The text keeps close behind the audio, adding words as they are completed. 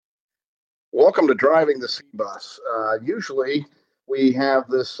Welcome to Driving the Sea Bus. Usually, we have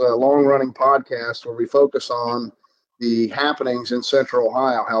this long-running podcast where we focus on the happenings in Central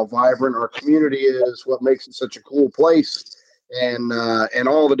Ohio, how vibrant our community is, what makes it such a cool place, and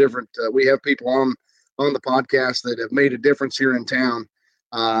all the different. We have people on the podcast that have made a difference here in town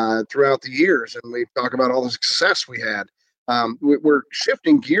throughout the years, and we talk about all the success we had. We're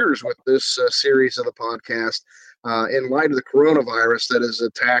shifting gears with this series of the podcast in light of the coronavirus that has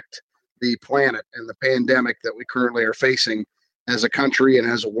attacked the planet and the pandemic that we currently are facing as a country and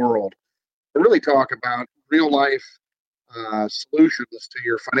as a world. To really talk about real life solutions to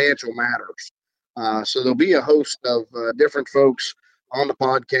your financial matters. So there'll be a host of different folks on the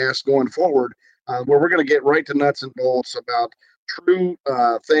podcast going forward where we're going to get right to nuts and bolts about true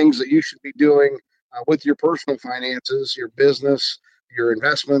things that you should be doing with your personal finances, your business, your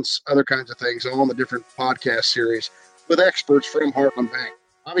investments, other kinds of things, all in the different podcast series with experts from Heartland Bank.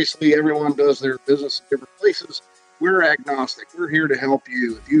 Obviously, everyone does their business in different places. We're agnostic. We're here to help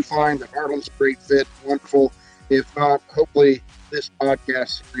you. If you find that Heartland's a great fit, wonderful. If not, hopefully this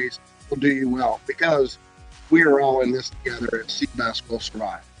podcast series will do you well because we are all in this together and Seabass will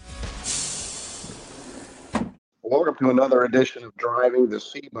survive. Welcome to another edition of Driving the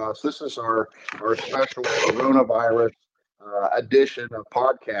Sea Bus. This is our special coronavirus edition of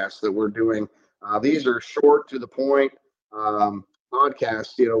podcasts that we're doing. These are short, to the point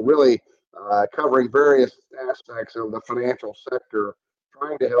podcasts, really covering various aspects of the financial sector,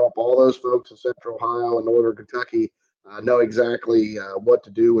 trying to help all those folks in Central Ohio and Northern Kentucky know exactly what to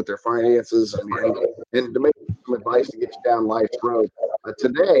do with their finances and to make some advice to get you down life's road.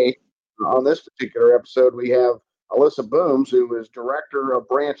 Today, on this particular episode, we have Alyssa Booms, who is Director of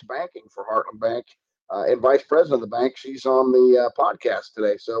Branch Banking for Heartland Bank and Vice President of the bank. She's on the podcast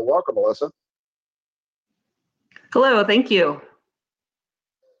today. So welcome, Alyssa. Hello, thank you.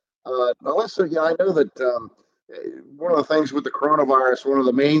 Alyssa, I know that one of the things with the coronavirus, one of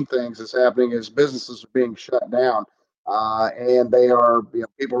the main things that's happening is businesses are being shut down, and they are,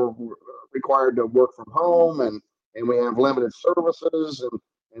 people are required to work from home, and we have limited services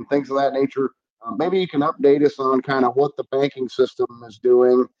and things of that nature. Maybe you can update us on kind of what the banking system is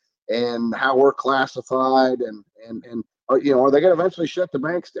doing and how we're classified, and are they going to eventually shut the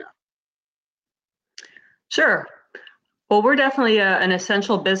banks down? Sure. Well, we're definitely an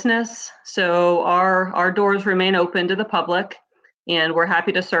essential business, so our doors remain open to the public, and we're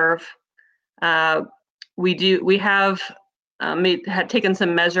happy to serve. We have had taken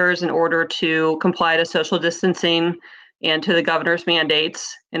some measures in order to comply to social distancing and to the governor's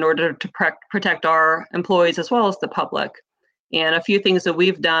mandates in order to protect our employees as well as the public. And a few things that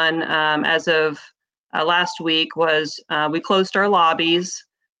we've done as of last week was we closed our lobbies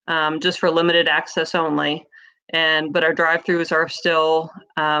just for limited access only. But our drive-throughs are still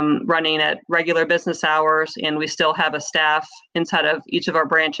running at regular business hours, and we still have a staff inside of each of our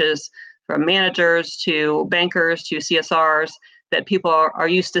branches, from managers to bankers to CSRs, that people are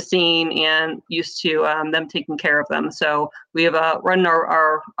used to seeing and used to them taking care of them. So we have run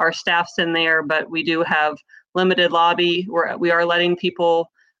our staffs in there, but we do have limited lobby where we are letting people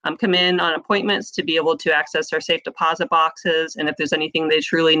come in on appointments to be able to access our safe deposit boxes, and if there's anything they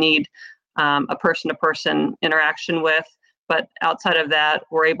truly need a person-to-person interaction with. But outside of that,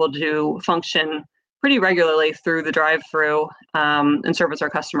 we're able to function pretty regularly through the drive-through and service our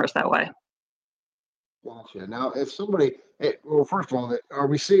customers that way. Gotcha. Now, if somebody, well, first of all, are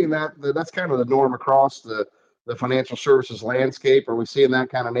we seeing that's kind of the norm across the financial services landscape? Are we seeing that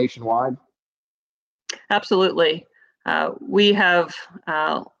kind of nationwide? Absolutely. We have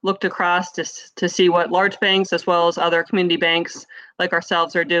looked across to see what large banks as well as other community banks like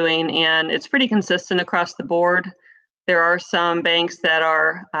ourselves are doing, and it's pretty consistent across the board. There are some banks that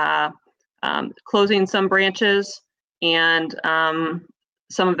are closing some branches, and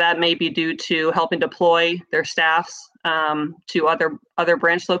some of that may be due to helping deploy their staffs to other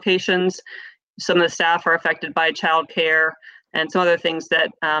branch locations. Some of the staff are affected by childcare and some other things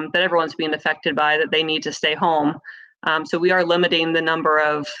that everyone's being affected by, that they need to stay home. So we are limiting the number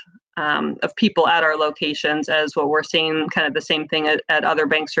of people at our locations, as what we're seeing kind of the same thing at other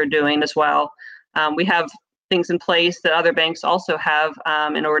banks are doing as well. We have things in place that other banks also have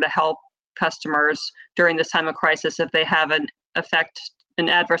in order to help customers during this time of crisis if they have an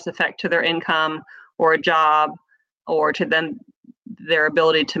adverse effect to their income or a job or to them their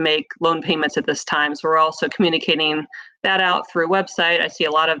ability to make loan payments at this time. So we're also communicating that out through a website. I see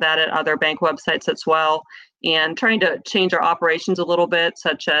a lot of that at other bank websites as well, and trying to change our operations a little bit,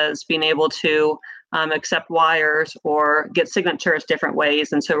 such as being able to accept wires or get signatures different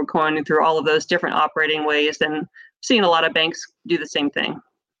ways. And so we're going through all of those different operating ways and seeing a lot of banks do the same thing.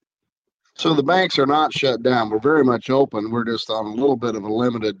 So the banks are not shut down. We're very much open. We're just on a little bit of a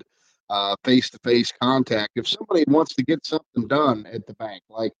limited face-to-face contact. If somebody wants to get something done at the bank,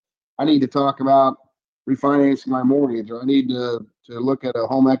 like I need to talk about refinancing my mortgage, or I need to look at a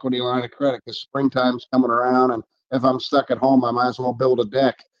home equity line of credit because springtime's coming around, and if I'm stuck at home, I might as well build a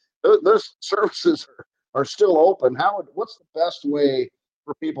deck. Those services are still open. What's the best way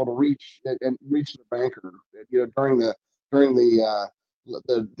for people to reach the banker, during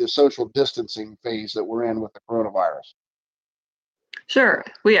the social distancing phase that we're in with the coronavirus? Sure.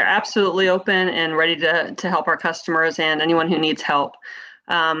 We are absolutely open and ready to help our customers and anyone who needs help.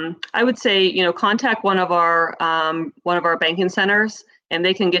 I would say, contact one of our banking centers, and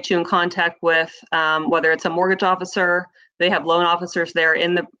they can get you in contact with whether it's a mortgage officer. They have loan officers there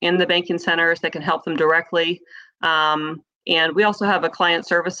in the banking centers that can help them directly. And we also have a client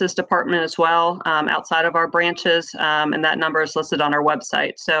services department as well outside of our branches, and that number is listed on our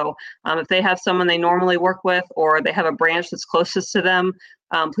website. So if they have someone they normally work with, or they have a branch that's closest to them,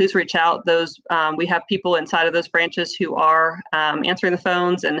 please reach out. We have people inside of those branches who are answering the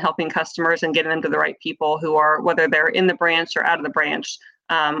phones and helping customers and getting them to the right people who are, whether they're in the branch or out of the branch,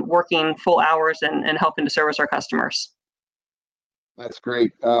 working full hours and helping to service our customers. That's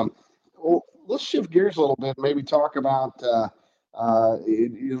great. Well, let's shift gears a little bit. Maybe talk about the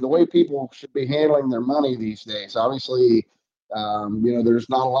way people should be handling their money these days. Obviously, there's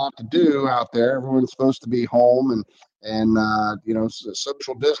not a lot to do out there. Everyone's supposed to be home, and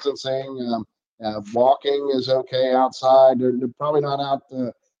social distancing. Walking is okay outside. They're probably not out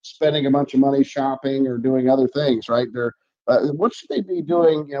spending a bunch of money shopping or doing other things, right? What should they be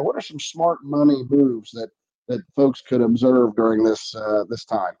doing? What are some smart money moves that folks could observe during this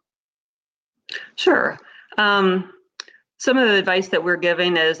time? Sure. Some of the advice that we're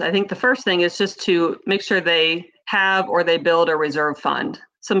giving is, I think the first thing is just to make sure they have or they build a reserve fund,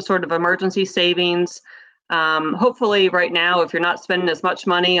 some sort of emergency savings. Hopefully right now, if you're not spending as much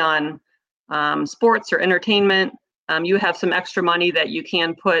money on sports or entertainment, you have some extra money that you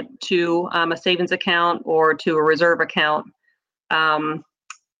can put to a savings account or to a reserve account.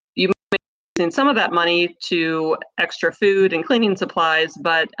 You may be using some of that money to extra food and cleaning supplies,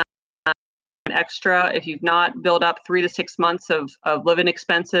 but extra if you've not built up 3 to 6 months of living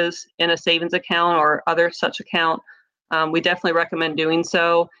expenses in a savings account or other such account. We definitely recommend doing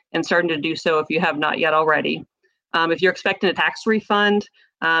so and starting to do so if you have not yet already. If you're expecting a tax refund,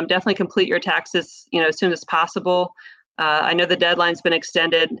 definitely complete your taxes as soon as possible. I know the deadline's been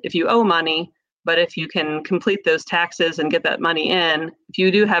extended if you owe money, but if you can complete those taxes and get that money in, if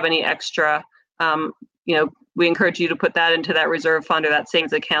you do have any extra, we encourage you to put that into that reserve fund or that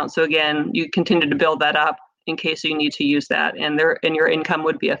savings account. So again, you continue to build that up in case you need to use that, and your income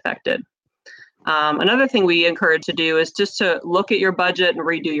would be affected. Another thing we encourage to do is just to look at your budget and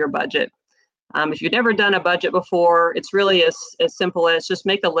redo your budget. If you've never done a budget before, it's really as simple as just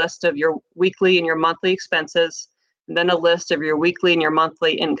make a list of your weekly and your monthly expenses, and then a list of your weekly and your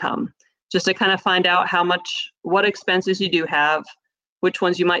monthly income, just to kind of find out what expenses you do have, which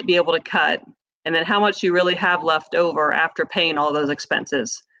ones you might be able to cut, and then how much you really have left over after paying all those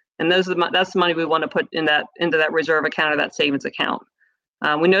expenses. And that's the money we want to put into that reserve account or that savings account.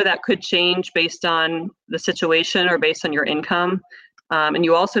 We know that could change based on the situation or based on your income. And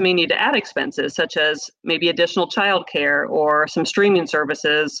you also may need to add expenses such as maybe additional childcare or some streaming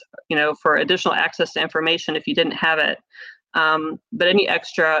services, for additional access to information if you didn't have it. But any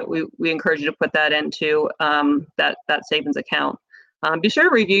extra, we encourage you to put that into that savings account. Be sure to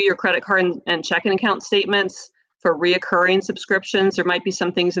review your credit card and checking account statements for reoccurring subscriptions. There might be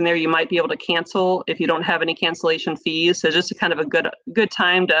some things in there you might be able to cancel if you don't have any cancellation fees. So just a kind of a good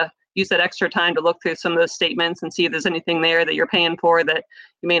time to use that extra time to look through some of those statements and see if there's anything there that you're paying for that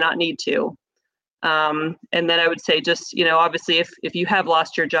you may not need to. And then I would say just, obviously if you have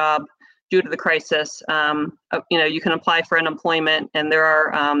lost your job due to the crisis, you can apply for unemployment, and there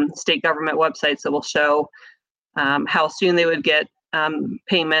are state government websites that will show how soon they would get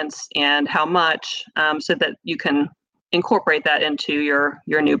payments and how much, so that you can incorporate that into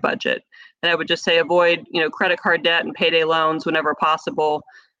your new budget. And I would just say avoid, credit card debt and payday loans whenever possible,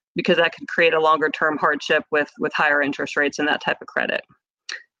 because that could create a longer term hardship with higher interest rates and that type of credit.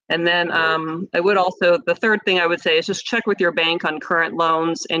 And then the third thing I would say is just check with your bank on current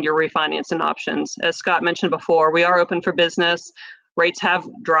loans and your refinancing options. As Scott mentioned before, we are open for business. Rates have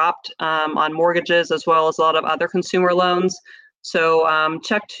dropped on mortgages as well as a lot of other consumer loans. So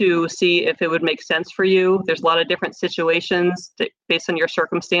check to see if it would make sense for you. There's a lot of different situations based on your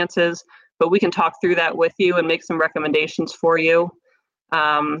circumstances, but we can talk through that with you and make some recommendations for you.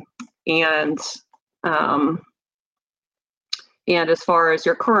 And And as far as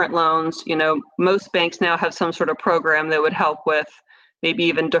your current loans, most banks now have some sort of program that would help with maybe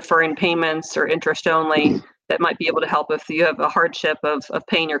even deferring payments or interest only that might be able to help if you have a hardship of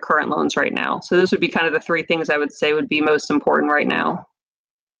paying your current loans right now. So those would be kind of the three things I would say would be most important right now.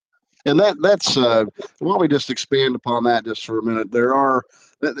 And that's why don't we just expand upon that just for a minute. There are,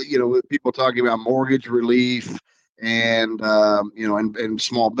 people talking about mortgage relief and, and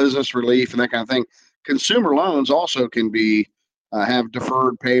small business relief and that kind of thing. Consumer loans also can be have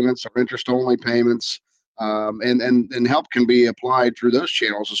deferred payments or interest only payments, and help can be applied through those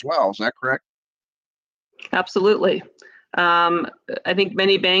channels as well. Is that correct? Absolutely. I think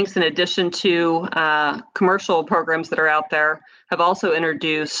many banks, in addition to commercial programs that are out there, have also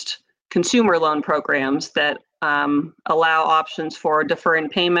introduced consumer loan programs that allow options for deferring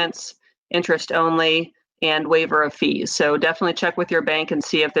payments, interest only, and waiver of fees. So definitely check with your bank and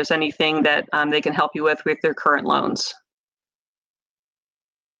see if there's anything that they can help you with their current loans.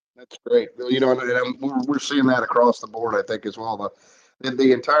 That's great. And we're seeing that across the board, I think, as well.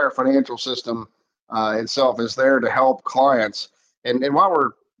 The entire financial system itself is there to help clients. And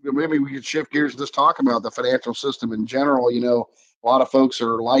while maybe we could shift gears and just talk about the financial system in general. A lot of folks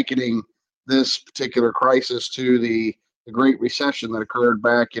are likening this particular crisis to the Great Recession that occurred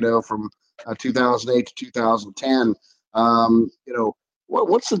back, from 2008 to 2010.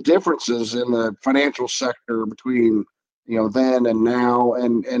 What's the differences in the financial sector between then and now,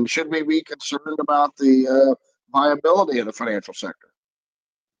 and should we be concerned about the viability of the financial sector?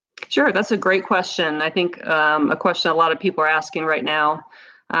 Sure, that's a great question. I think a question a lot of people are asking right now.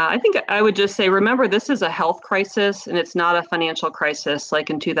 I think I would just say, remember, this is a health crisis and it's not a financial crisis like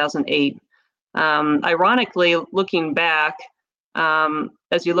in 2008. Ironically, looking back,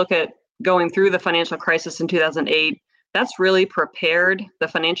 as you look at going through the financial crisis in 2008, that's really prepared the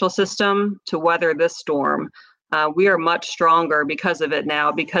financial system to weather this storm. We are much stronger because of it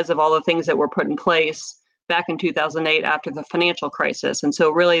now, because of all the things that were put in place back in 2008 after the financial crisis. And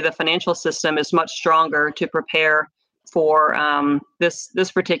so really the financial system is much stronger to prepare for this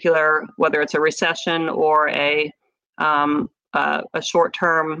particular, whether it's a recession or a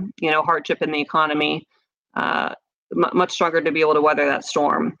short-term, hardship in the economy, much stronger to be able to weather that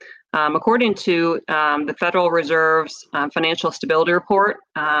storm. According to the Federal Reserve's Financial Stability Report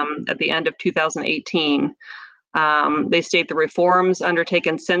at the end of 2018, they state the reforms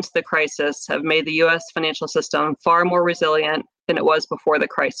undertaken since the crisis have made the U.S. financial system far more resilient than it was before the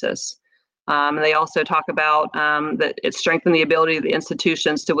crisis. They also talk about that it strengthened the ability of the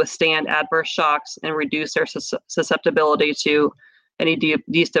institutions to withstand adverse shocks and reduce their susceptibility to any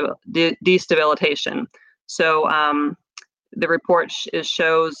destabilization. So the report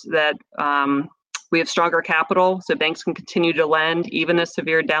shows that we have stronger capital, so banks can continue to lend even in a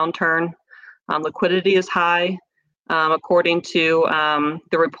severe downturn. Liquidity is high. According to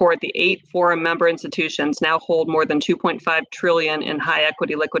the report, the 8 foreign member institutions now hold more than $2.5 trillion in high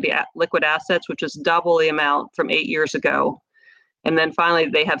equity liquid assets, which is double the amount from 8 years ago. And then finally,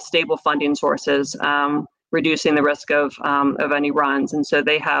 they have stable funding sources, reducing the risk of any runs. And so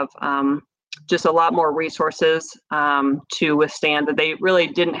they have just a lot more resources to withstand that they really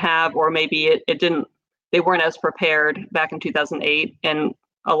didn't have, or maybe they weren't as prepared back in 2008. And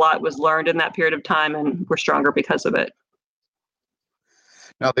a lot was learned in that period of time, and we're stronger because of it.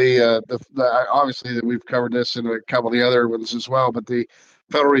 Now, obviously we've covered this in a couple of the other ones as well, but the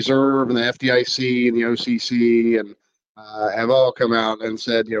Federal Reserve and the FDIC and the OCC and have all come out and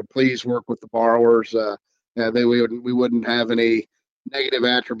said, please work with the borrowers. We wouldn't have any negative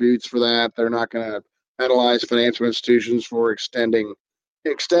attributes for that. They're not going to penalize financial institutions for extending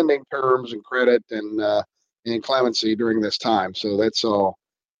terms and credit and clemency during this time. So that's all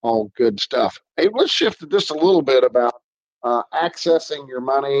good stuff. Hey, let's shift just a little bit about accessing your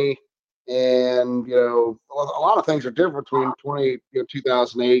money. And, a lot of things are different between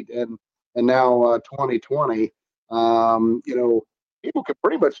 2008 and now 2020. People can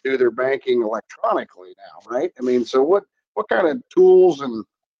pretty much do their banking electronically now, right? I mean, so what kind of tools and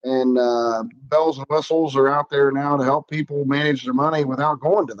bells and whistles are out there now to help people manage their money without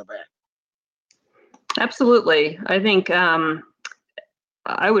going to the bank? Absolutely. I think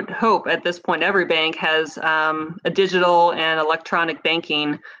I would hope at this point every bank has a digital and electronic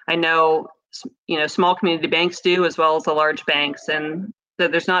banking. I know, small community banks do, as well as the large banks. And so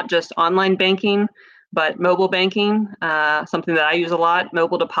there's not just online banking, but mobile banking, something that I use a lot,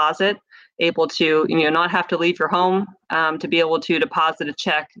 mobile deposit, able to not have to leave your home to be able to deposit a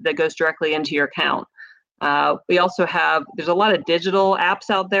check that goes directly into your account. We also there's a lot of digital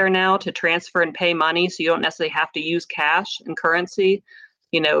apps out there now to transfer and pay money, so you don't necessarily have to use cash and currency.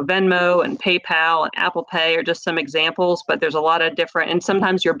 Venmo and PayPal and Apple Pay are just some examples, but there's a lot of different, and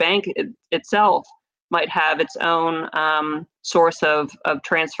sometimes your bank itself might have its own source of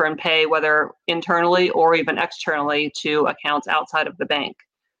transfer and pay, whether internally or even externally to accounts outside of the bank.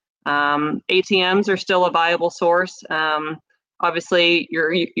 ATMs are still a viable source. Obviously,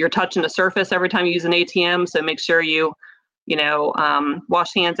 you're touching a surface every time you use an ATM, so make sure you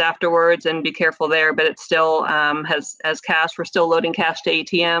wash hands afterwards and be careful there. But it still has cash. We're still loading cash to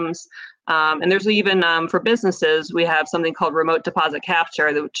ATMs, and there's even for businesses we have something called remote deposit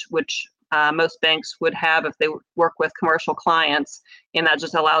capture, which most banks would have if they work with commercial clients, and that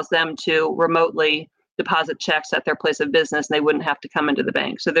just allows them to remotely deposit checks at their place of business, and they wouldn't have to come into the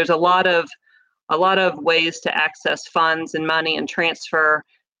bank. So there's a lot of ways to access funds and money and transfer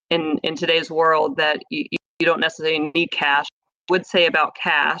in today's world that you don't necessarily need cash. I would say about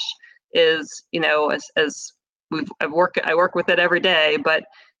cash is, as I work with it every day, but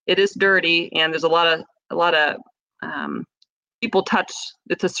it is dirty, and there's a lot of people touch.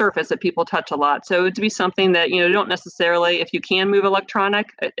 It's a surface that people touch a lot. So to be something that you don't necessarily, if you can move electronic,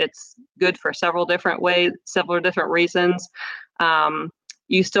 it's good for several different ways, several different reasons.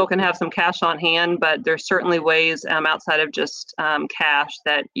 You still can have some cash on hand, but there's certainly ways outside of just cash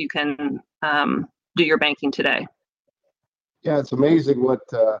that you can do your banking today. Yeah, it's amazing what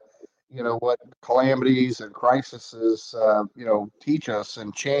what calamities and crises teach us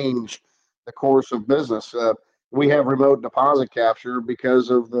and change the course of business. We have remote deposit capture because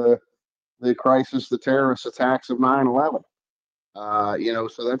of the crisis, the terrorist attacks of 9/11.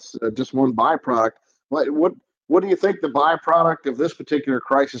 So that's just one byproduct. What do you think the byproduct of this particular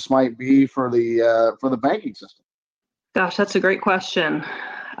crisis might be for the banking system? Gosh, that's a great question.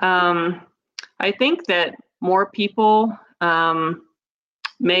 I think that more people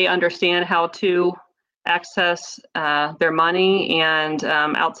may understand how to access their money and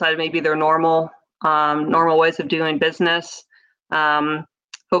outside of maybe their normal ways of doing business.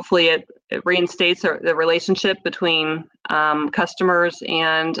 Hopefully it reinstates the relationship between customers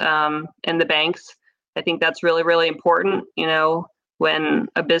and the banks. I think that's really, really important. When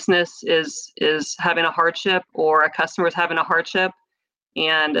a business is having a hardship or a customer is having a hardship,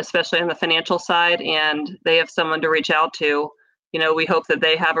 and especially on the financial side, and they have someone to reach out to, we hope that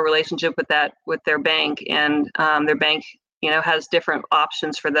they have a relationship with their bank, and their bank has different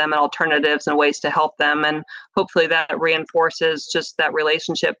options for them and alternatives and ways to help them. And hopefully that reinforces just that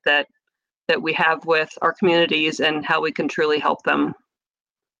relationship that we have with our communities and how we can truly help them.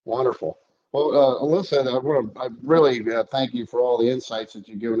 Wonderful. Well, Alyssa, I really thank you for all the insights that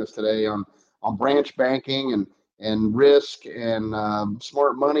you've given us today on branch banking and risk and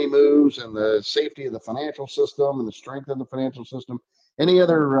smart money moves and the safety of the financial system and the strength of the financial system. Any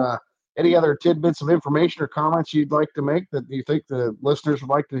other tidbits of information or comments you'd like to make that you think the listeners would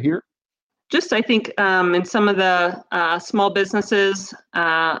like to hear? Just, I think in some of the small businesses,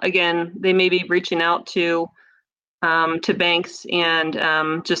 again, they may be reaching out to banks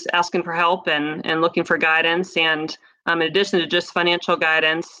and just asking for help and looking for guidance. And in addition to just financial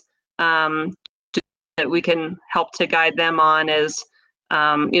guidance, that we can help to guide them on is,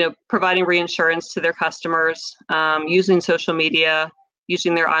 providing reinsurance to their customers, using social media,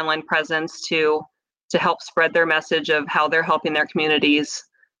 using their online presence to help spread their message of how they're helping their communities.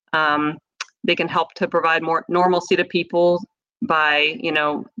 They can help to provide more normalcy to people by,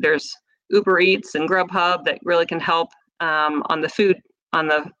 there's Uber Eats and Grubhub that really can help on the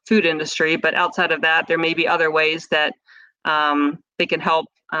food industry. But outside of that, there may be other ways that they can help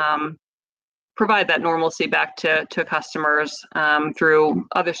provide that normalcy back to customers through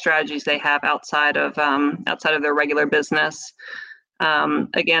other strategies they have outside of their regular business.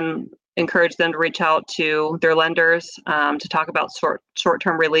 Again, encourage them to reach out to their lenders to talk about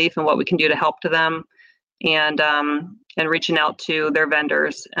short-term relief and what we can do to help to them, and reaching out to their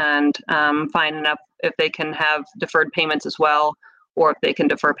vendors and finding out if they can have deferred payments as well, or if they can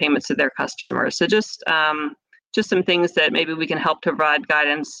defer payments to their customers. So just some things that maybe we can help to provide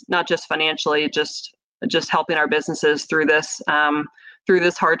guidance, not just financially, just helping our businesses through this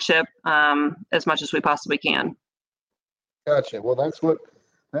hardship as much as we possibly can. Gotcha. Well, that's what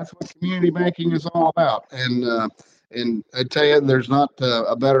community banking is all about. And I tell you, there's not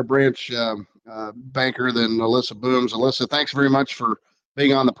a better branch banker than Alyssa Booms. Alyssa, thanks very much for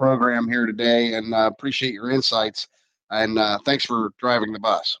being on the program here today, and appreciate your insights. And thanks for driving the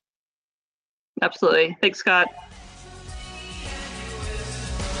bus. Absolutely. Thanks, Scott.